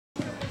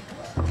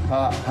こん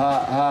ば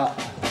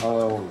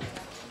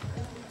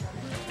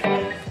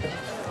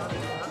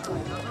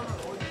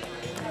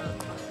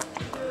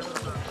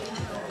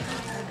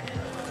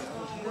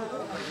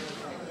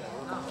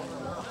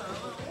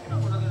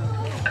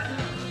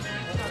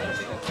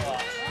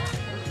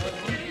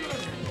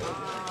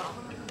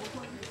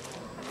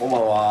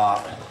ん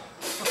は、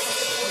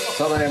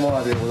サナエモ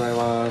ワでござい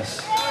ま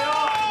す。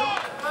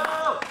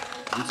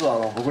実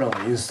は僕らも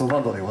インストバ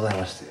ンドでござい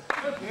まして、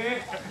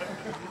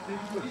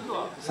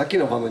さっき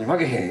のバンドに負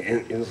け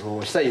へん演奏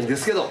をしたいんで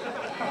すけど、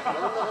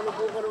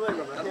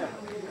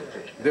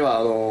で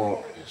は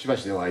しば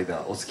しの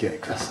間お付き合い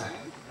ください。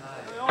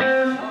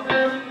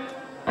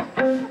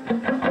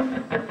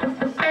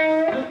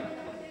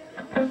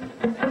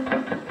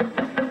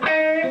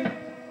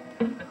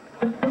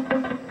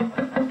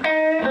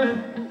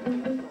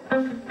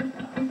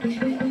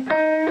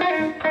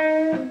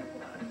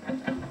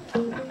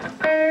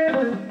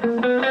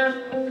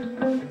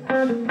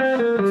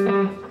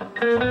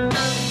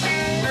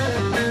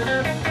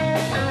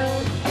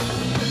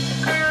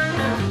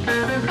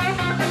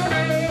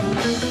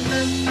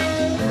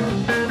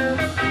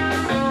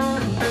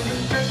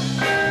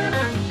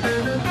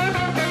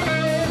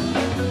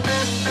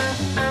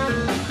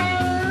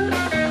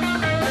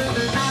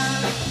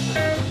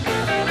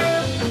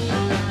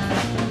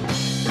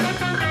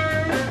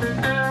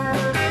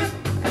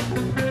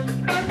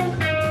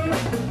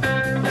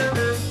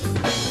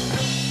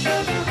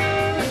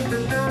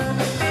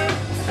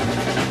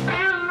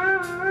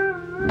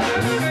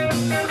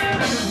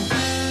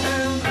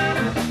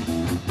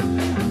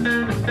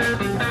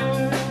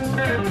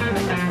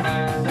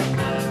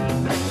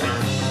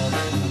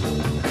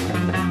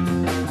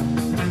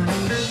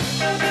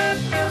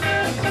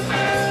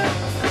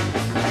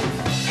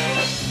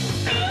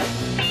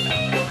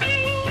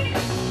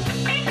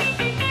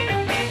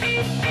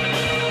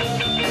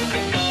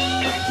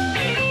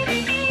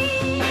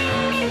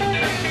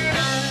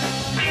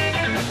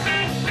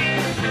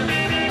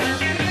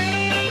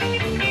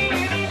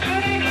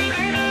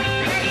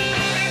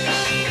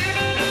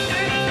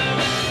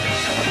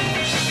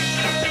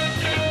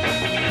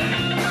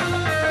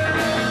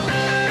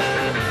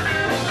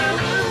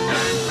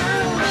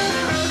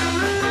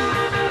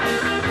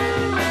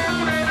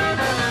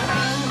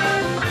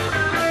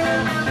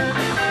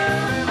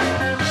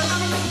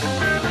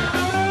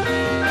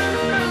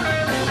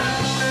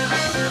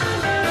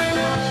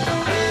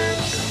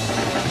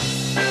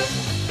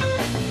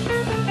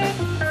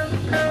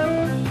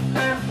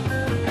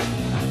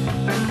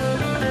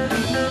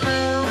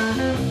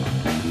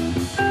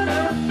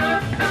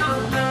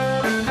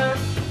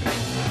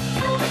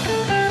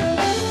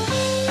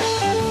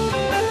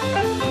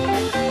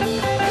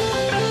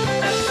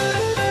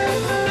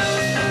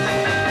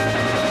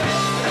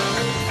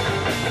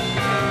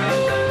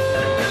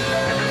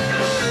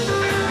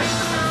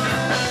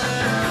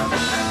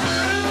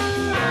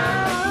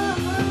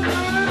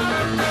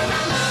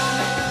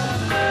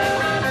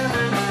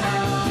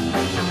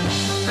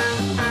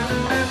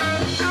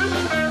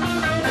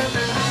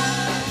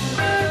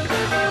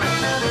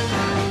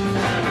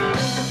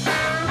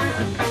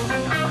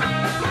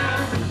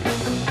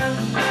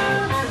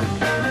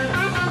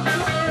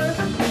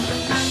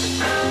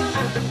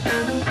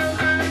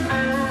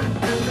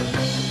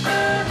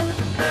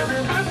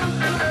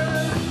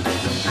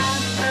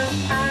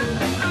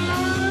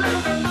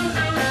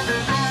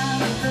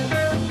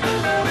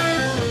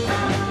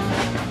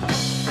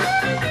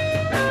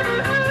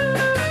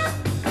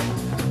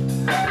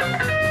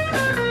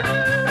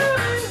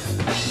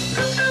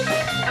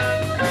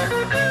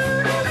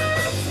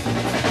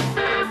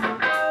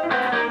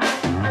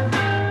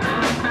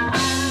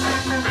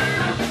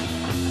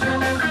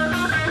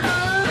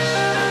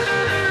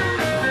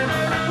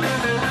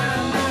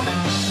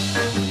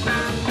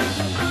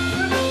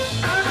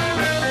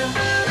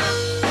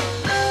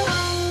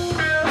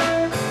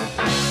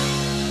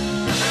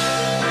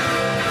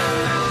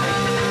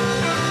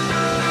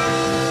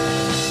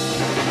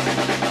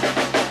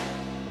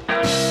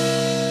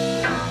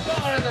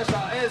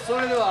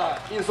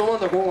インストバン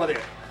ドここまで。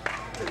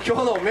今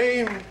日のメ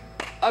イン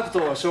アクト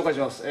を紹介し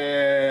ます。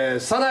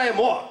サナエ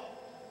モア。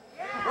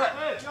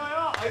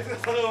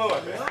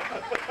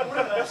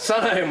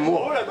サナエ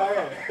モア。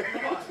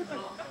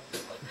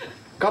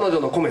彼女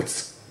のコメ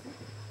ツ。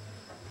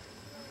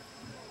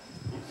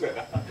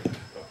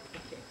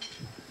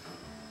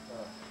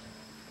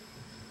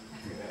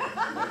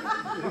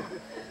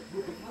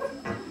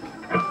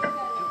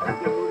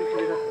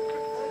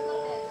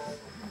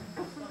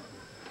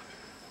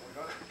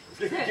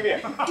君や。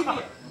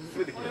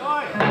全て君や。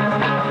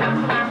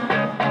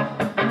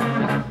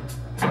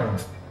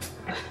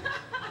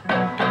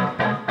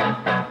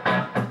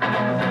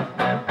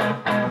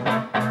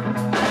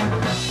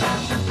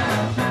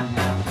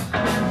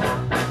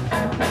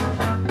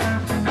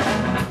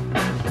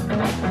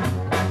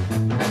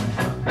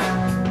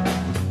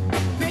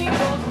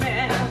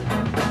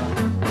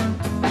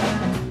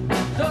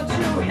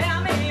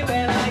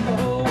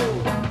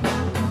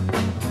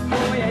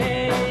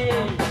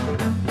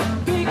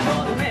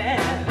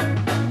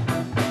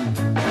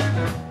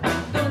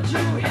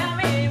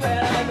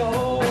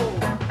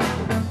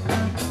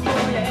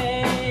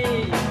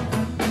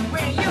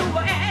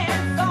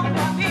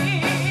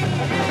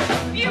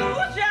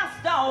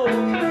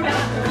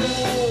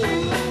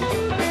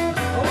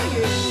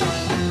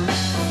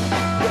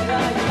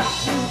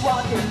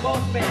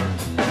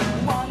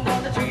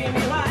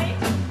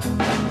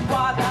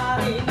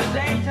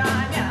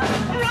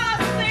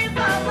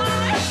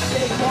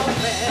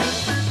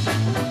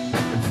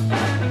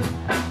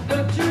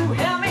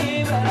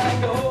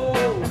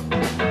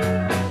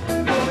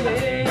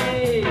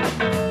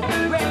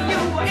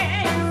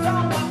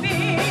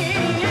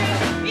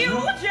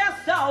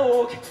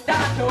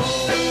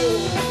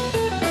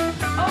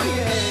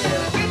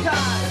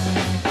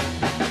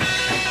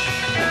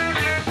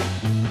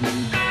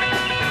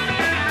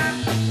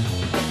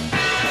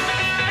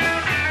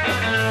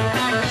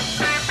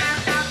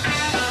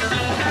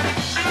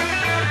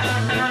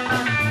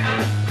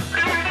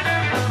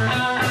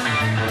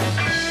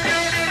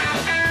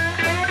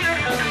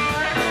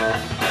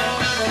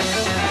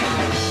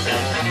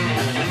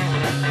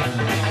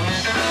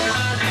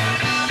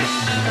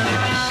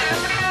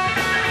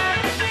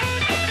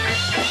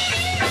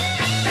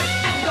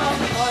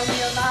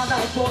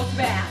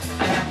postman,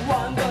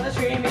 one gonna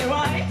treat me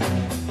right.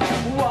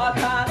 Walk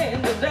out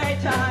in the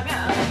daytime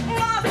and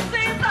lost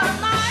in the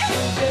night.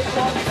 Big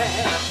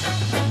postman,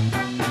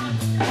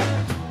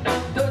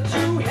 don't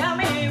you hear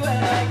me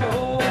when I go?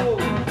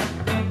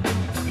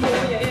 Oh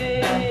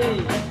yeah,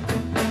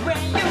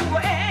 when you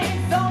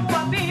ain't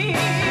someone me,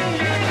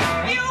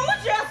 you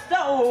just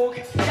don't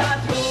got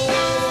to.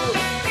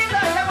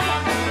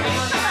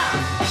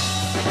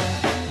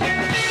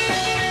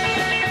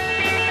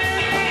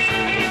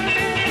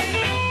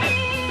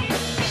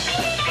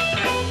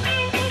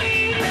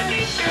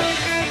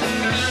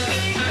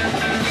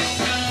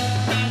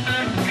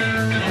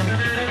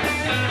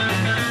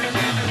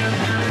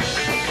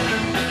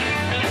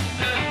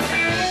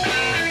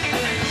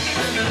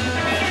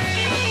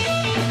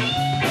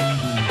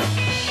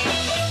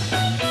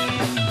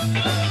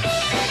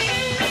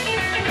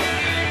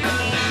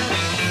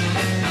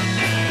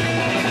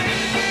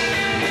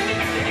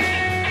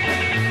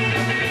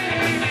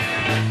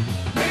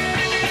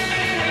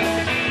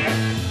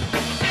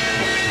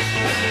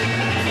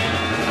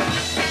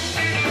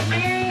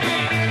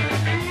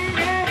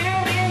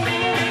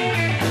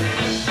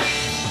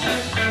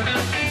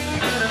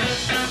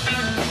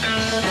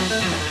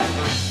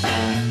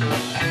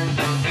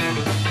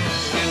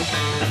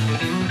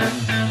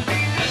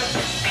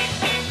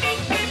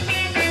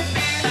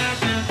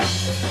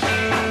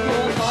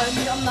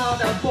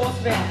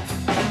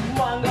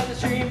 One gonna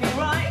treat me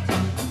right.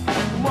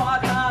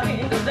 Walk out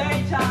in the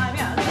daytime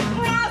and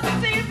lost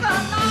in the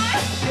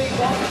night. Big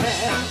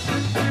postman,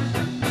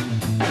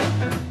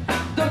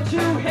 don't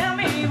you hear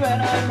me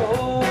when I go?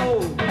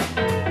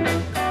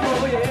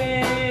 Oh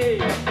yeah,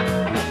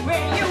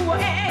 when you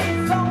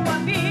ain't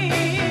someone me,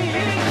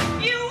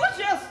 you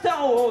just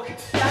talk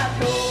that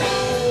talk.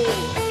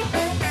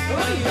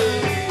 Oh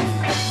yeah,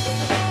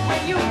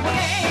 when you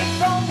ain't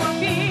someone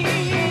me,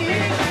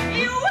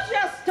 you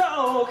just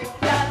talk.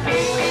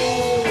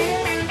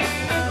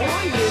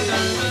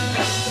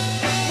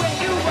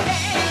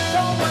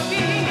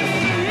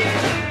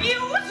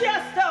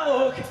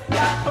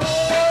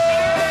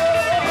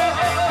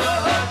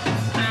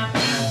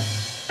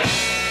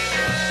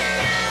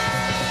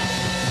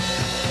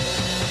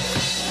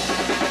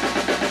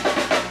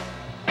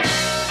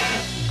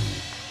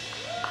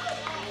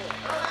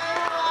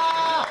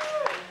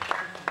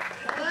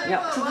いや、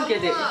続け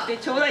て言って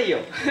ちょうだいよ。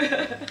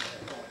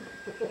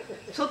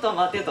ちょっと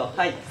待ってと。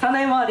はい、サ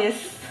ナエモワで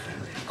す。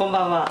こん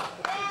ばんは。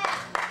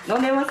飲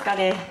んでますか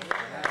ね。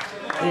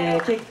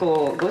結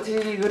構5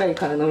時ぐらい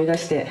から飲み出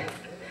して、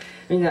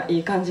みんない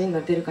い感じにな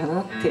ってるか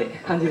なって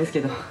感じです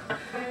けど。ま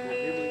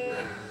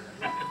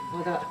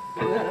だ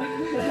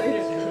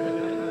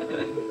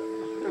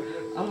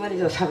あんまり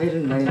喋る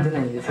んだ言ってな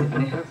いんですけど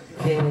ね。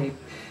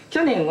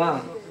去年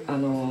は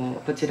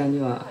こちら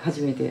には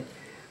初めて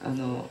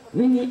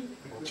見に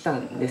来た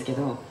んですけ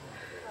ど、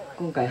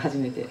今回初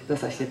めて出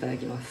させていただ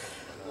きます。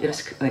よろ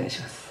しくお願い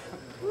します。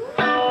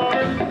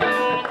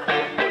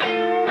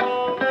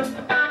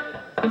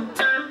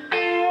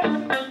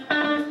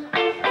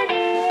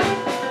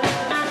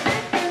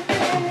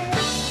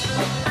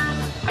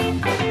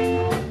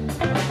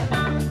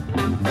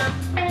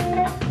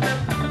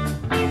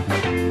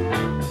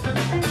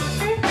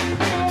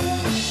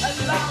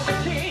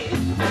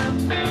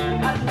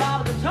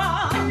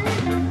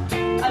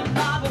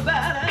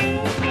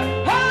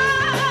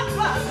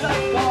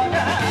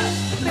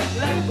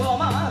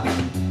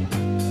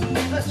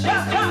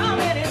Just come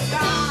in and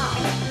gone.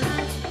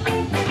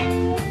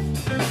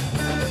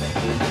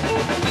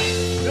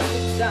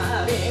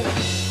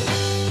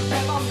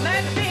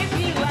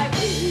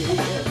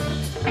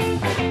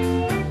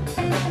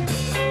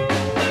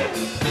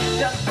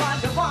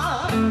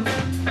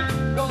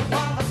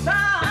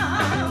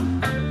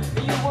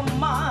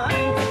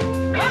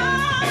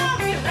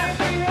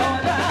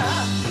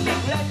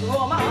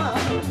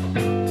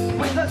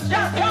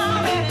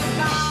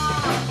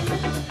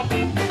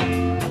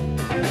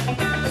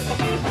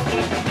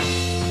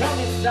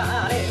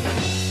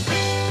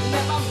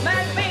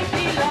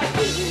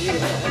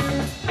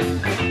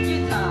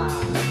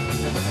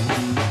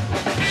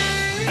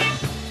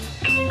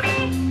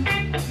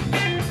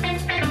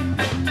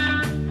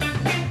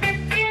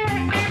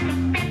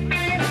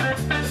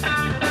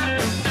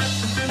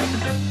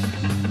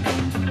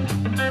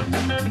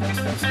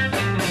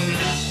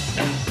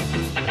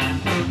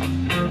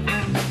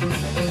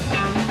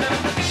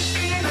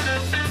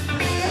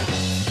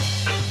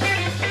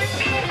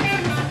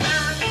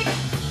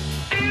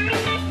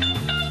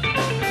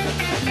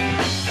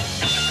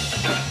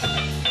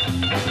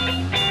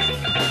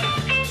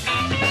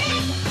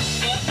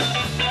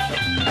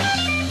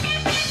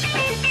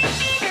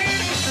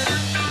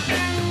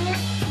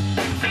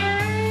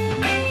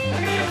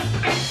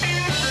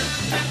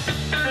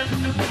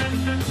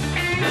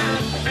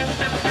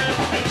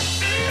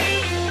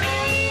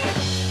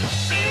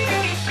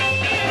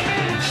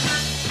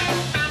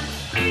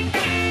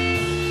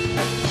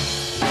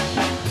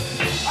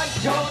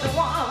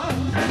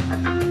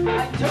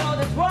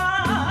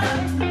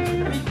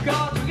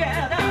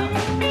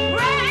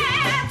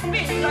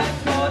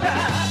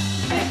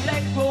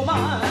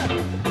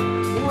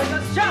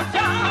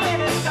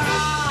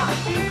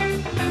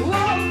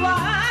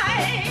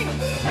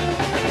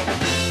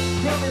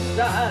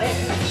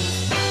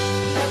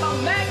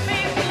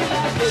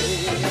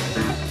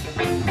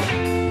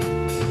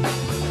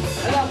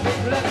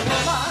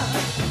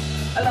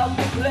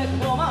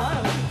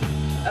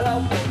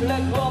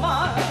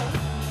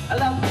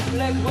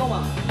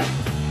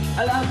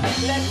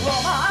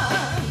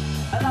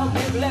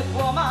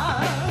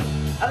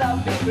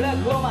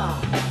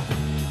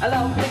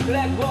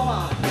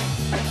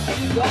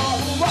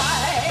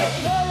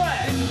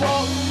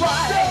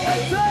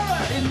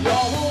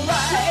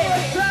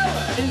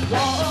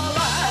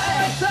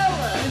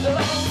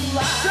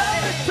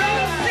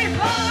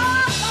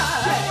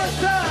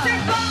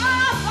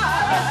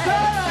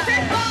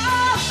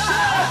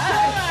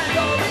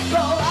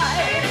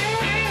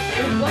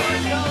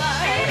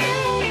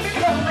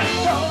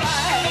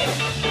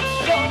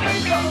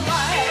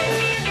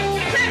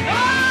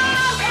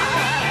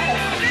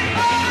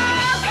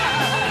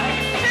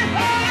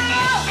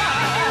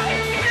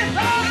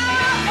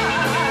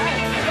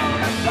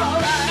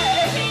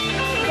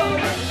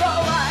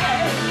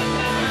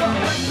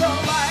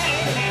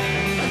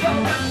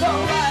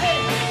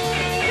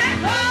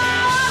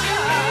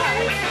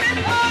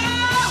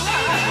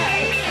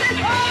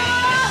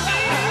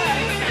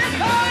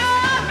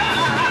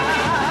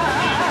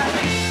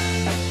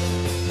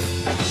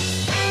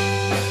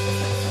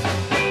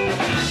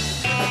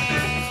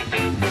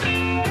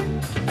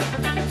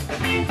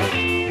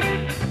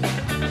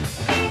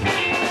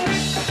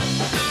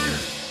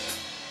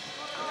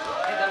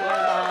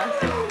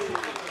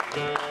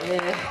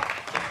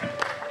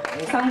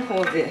 サンホ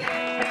ーゼイ、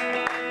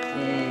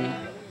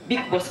ビ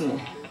ッグボス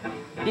ね、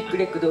ビッグ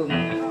レッグドーム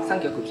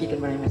3曲聴いて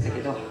もらいました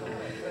けど、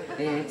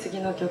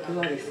次の曲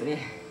はですね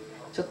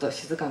ちょっと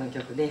静かな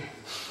曲で、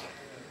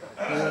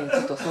ち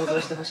ょっと想像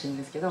してほしいん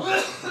ですけど、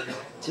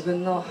自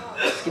分の好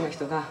きな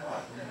人が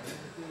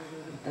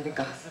誰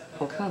か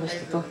他の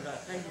人と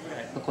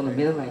この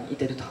目の前にい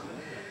てると、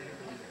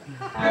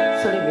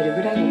それ見る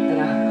ぐらいだった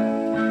ら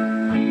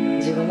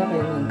自分が目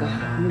なんか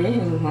見えへ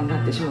んままに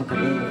なってしまった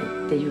ね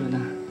っていうような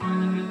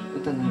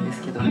歌なんで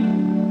すけど、I'd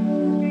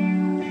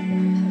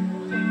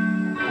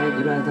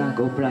rather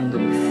go blind で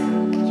す。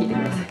聴いて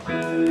くださ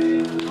い。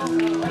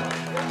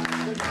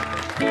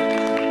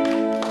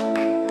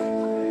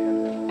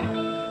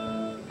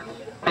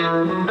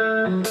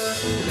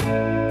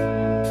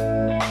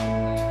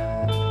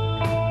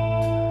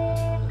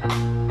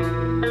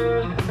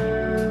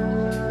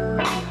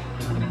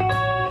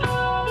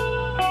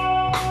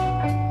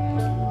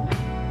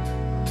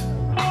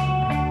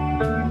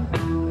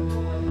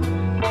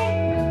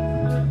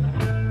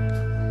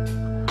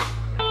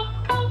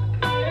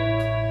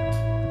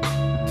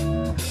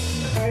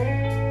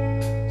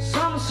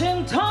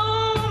Something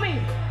told me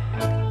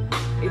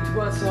it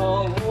was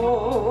all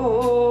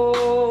over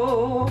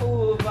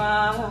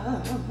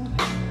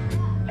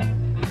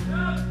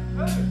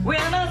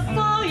when I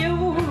saw you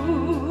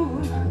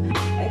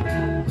at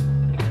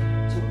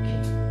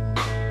talking.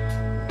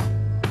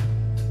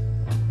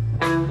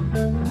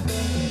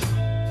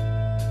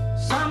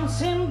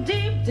 Something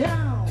deep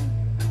down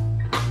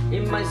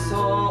in my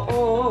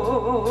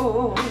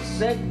soul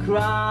said,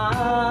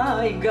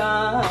 "Cry,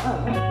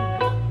 God."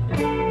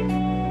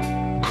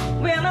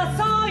 When I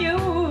saw you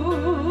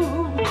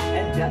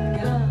and that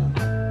girl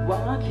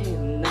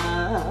walking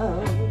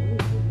now,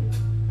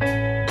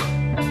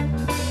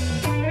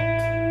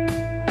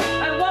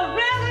 I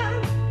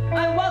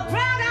was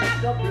rather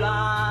the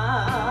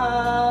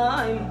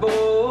blind boy.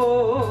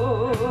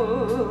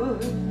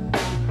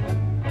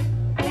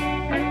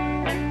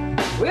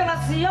 When I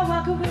see you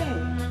walk away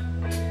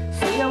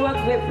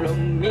from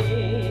me,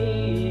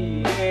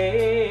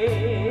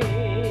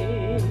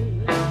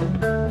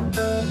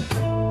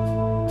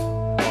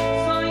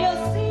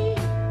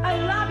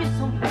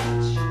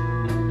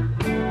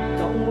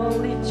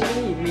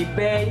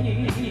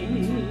 baby.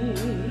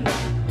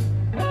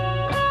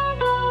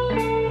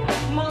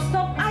 Most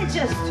of I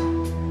just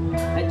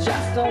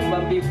don't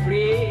want to be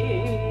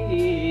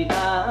free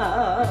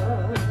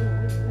now.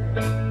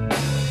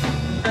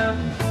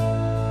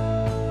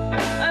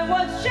 I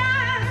was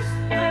just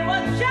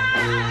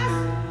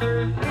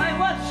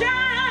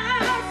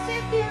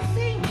sitting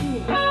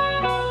thinking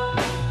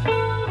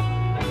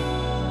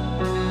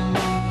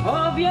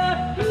of your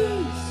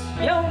peace,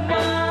 your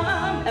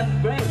warm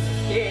embrace.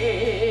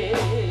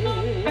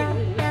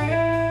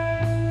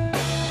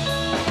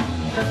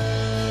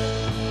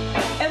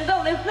 And the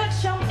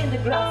reflection in the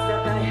glass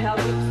that I have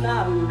is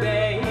now,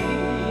 babe.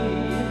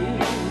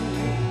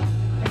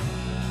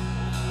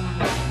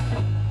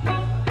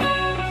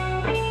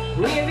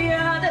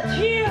 Reveal the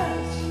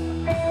tears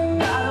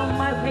out of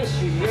my face,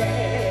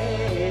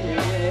 yeah.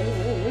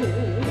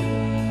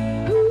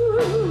 Ooh,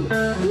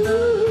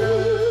 ooh.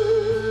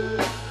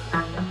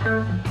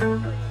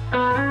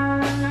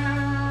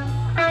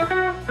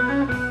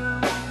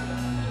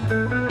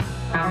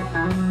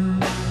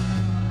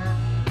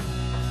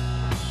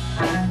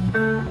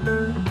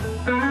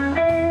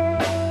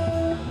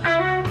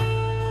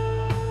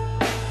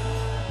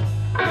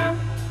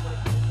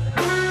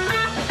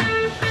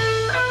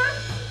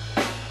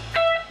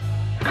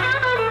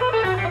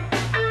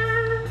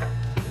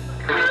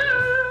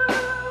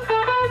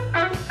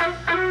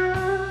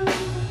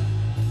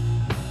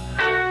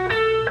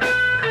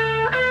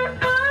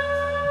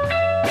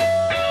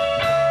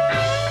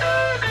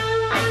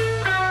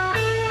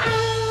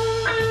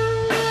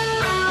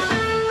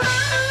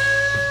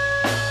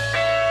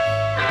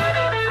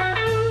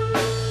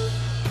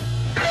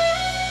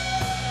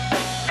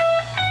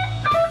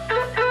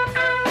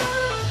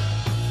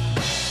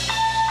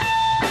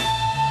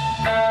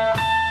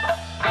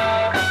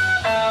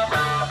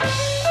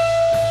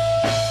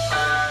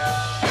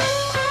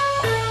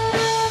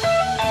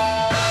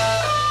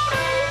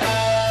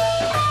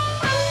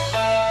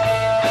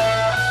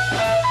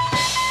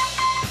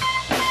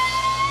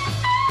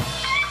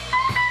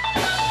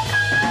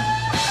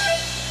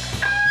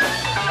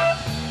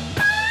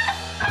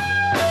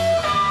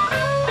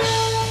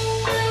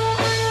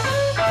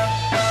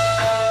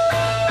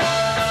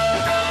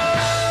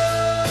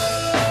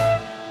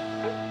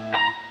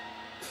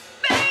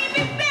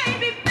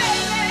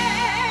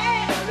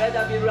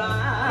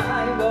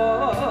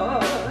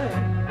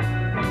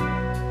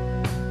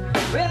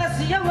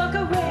 see you walk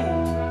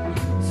away,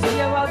 see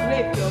you walk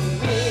away from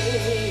me.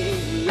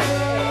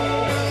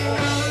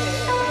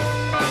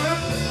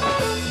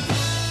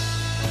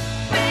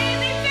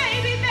 Baby,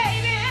 baby,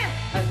 baby,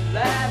 and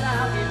then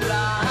I'll be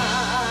blindfold.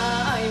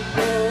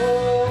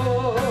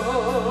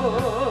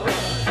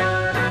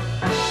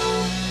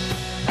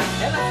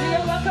 And I see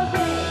you walk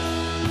away,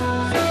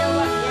 see you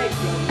walk away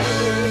from me.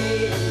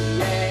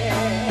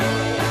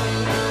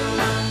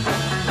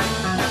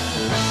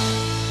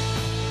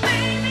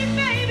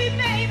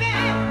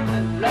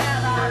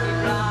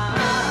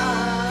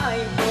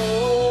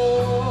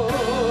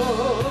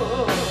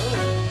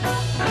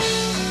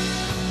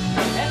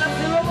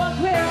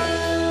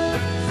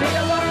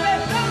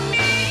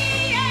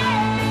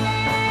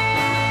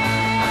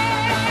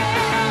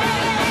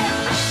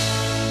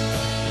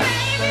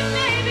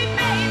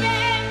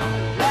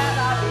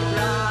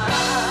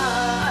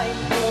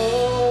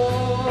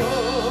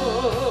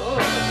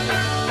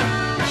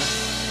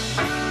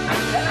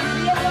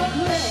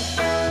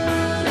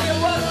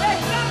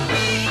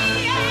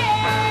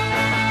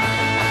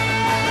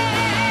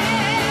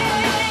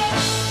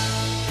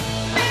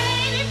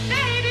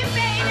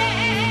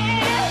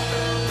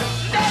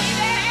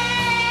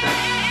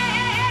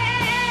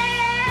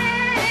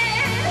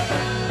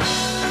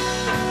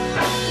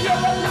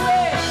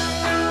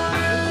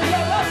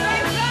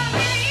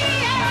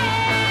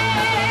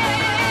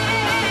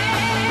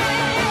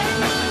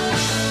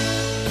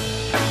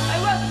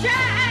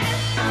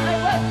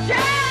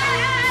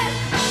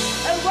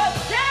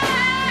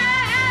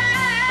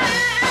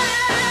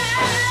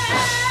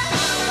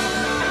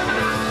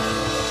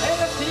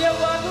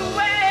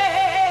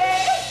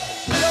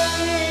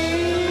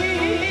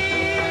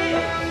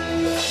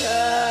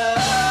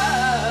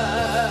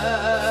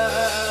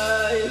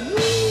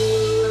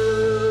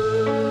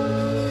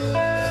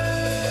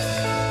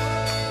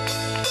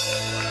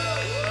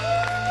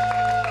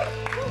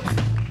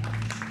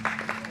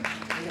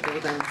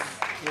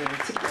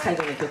最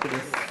後の曲で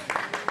す。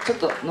ちょっ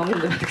と飲みん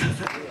で待ってくださ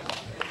い。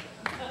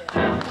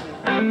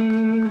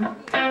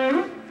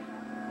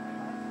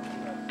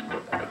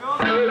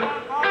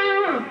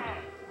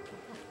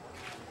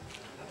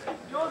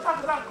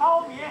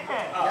顔見えへん。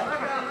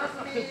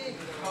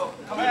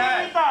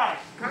みたい。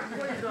かっ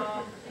こいいぞ。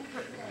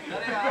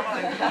誰が合わ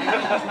ない。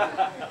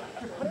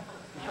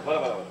まだ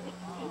まだまだ。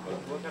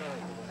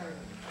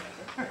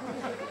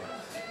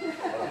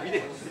見て。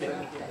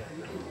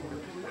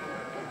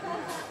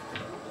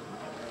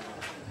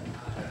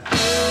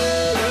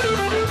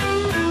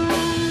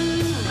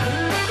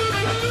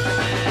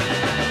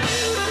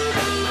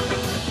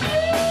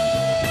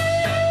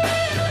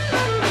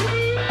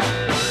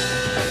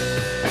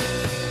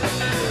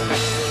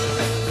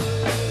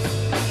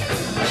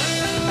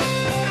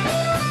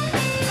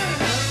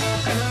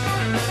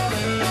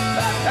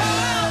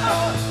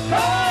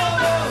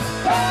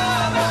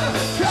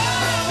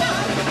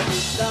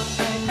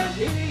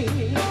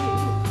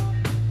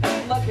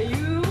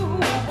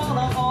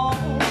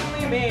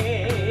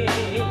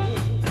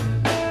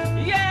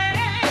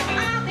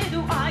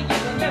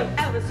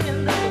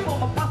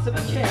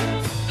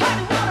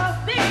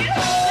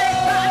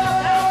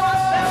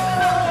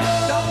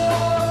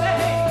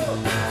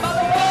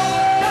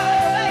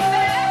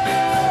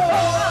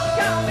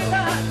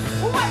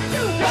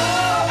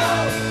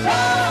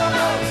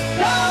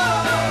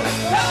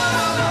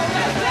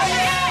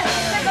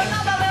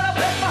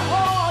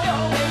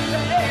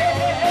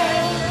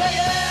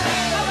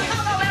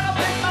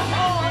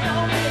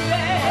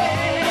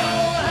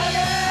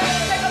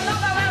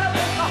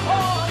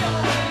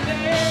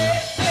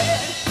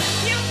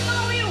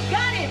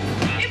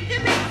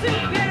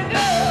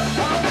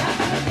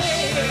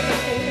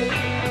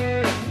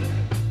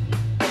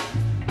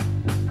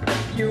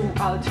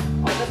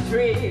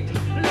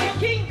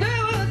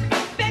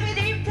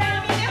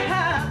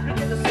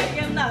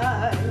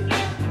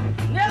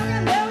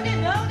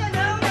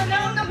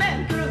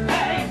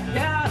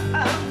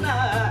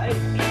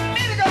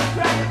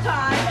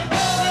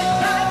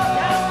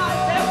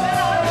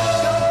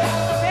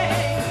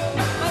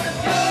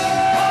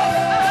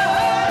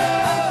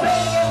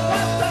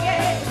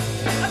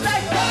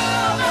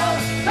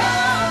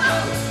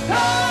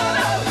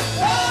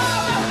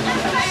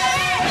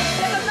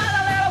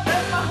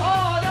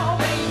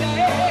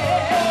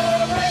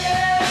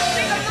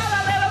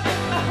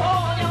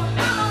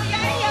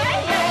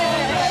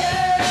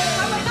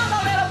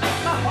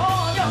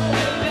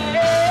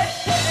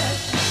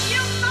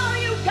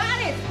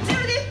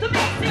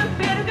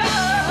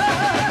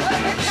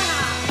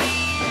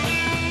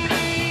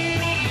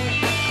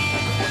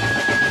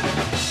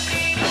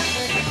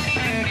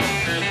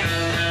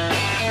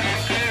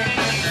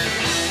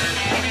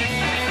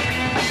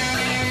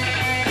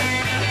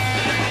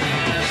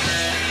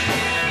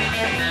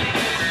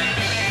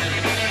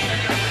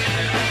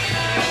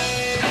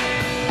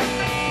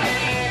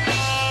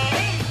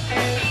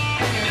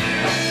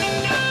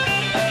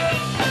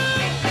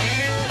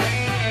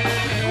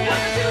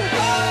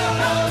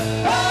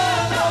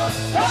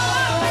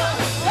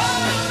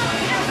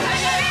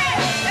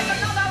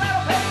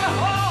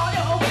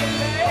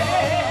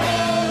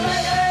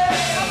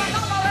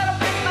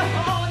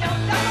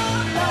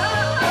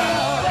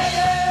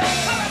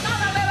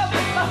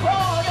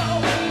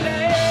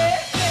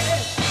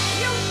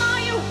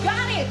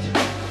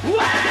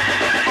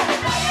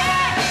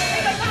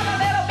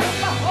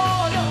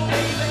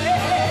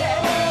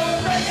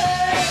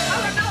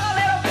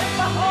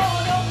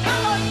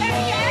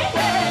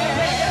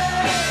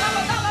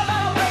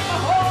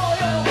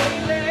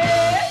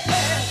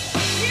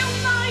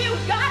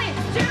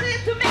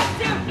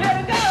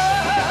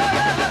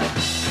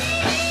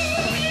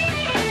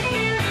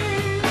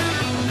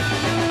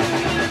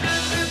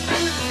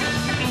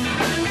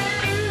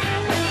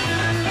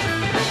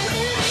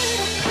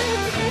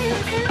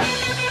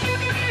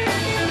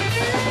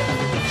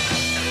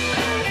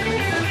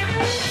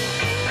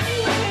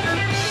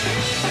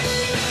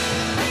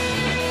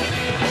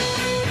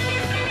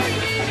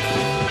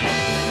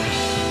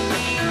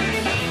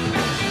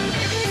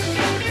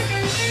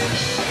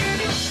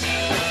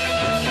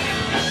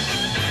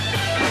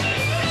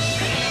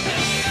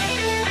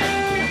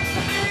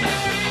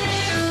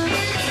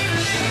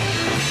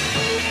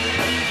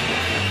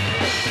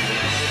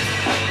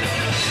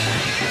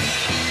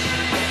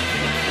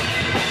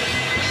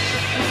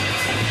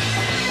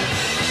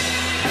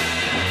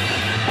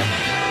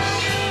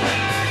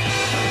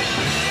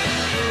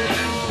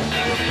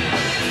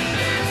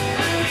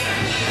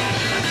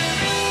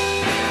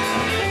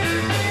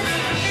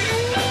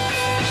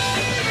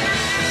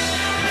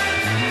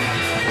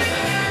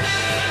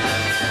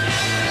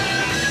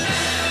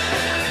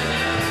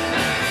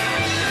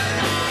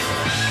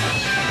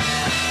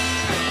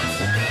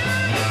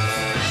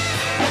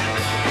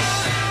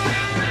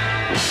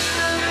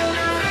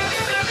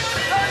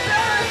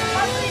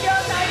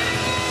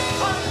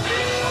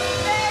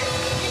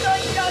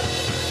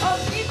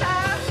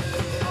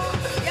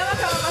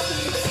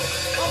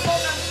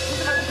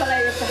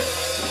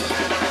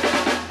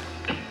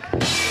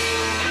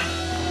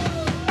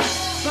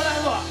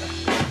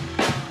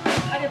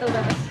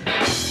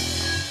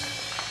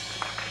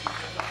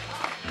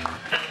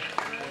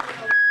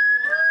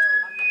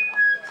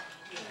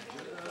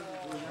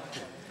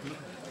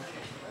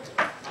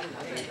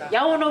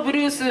八尾のブ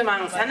ルースー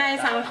マンサナエ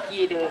さん率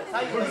いる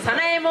サ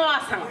ナエモ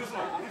アさん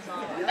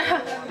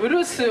ブル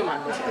ースーマ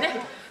ンですよね。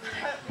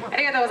あ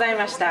りがとうござい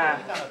ました。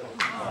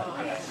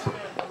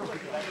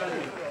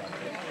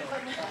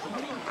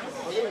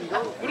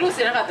ブルース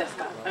じゃなかったです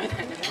かみ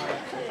たいな。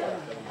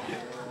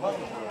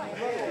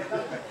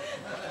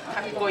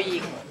かっこいい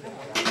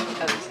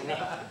歌ですね。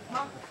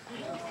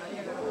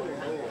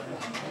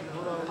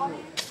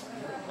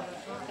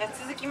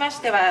続きまし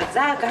ては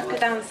ザ・楽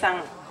団さ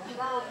ん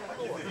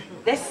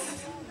です。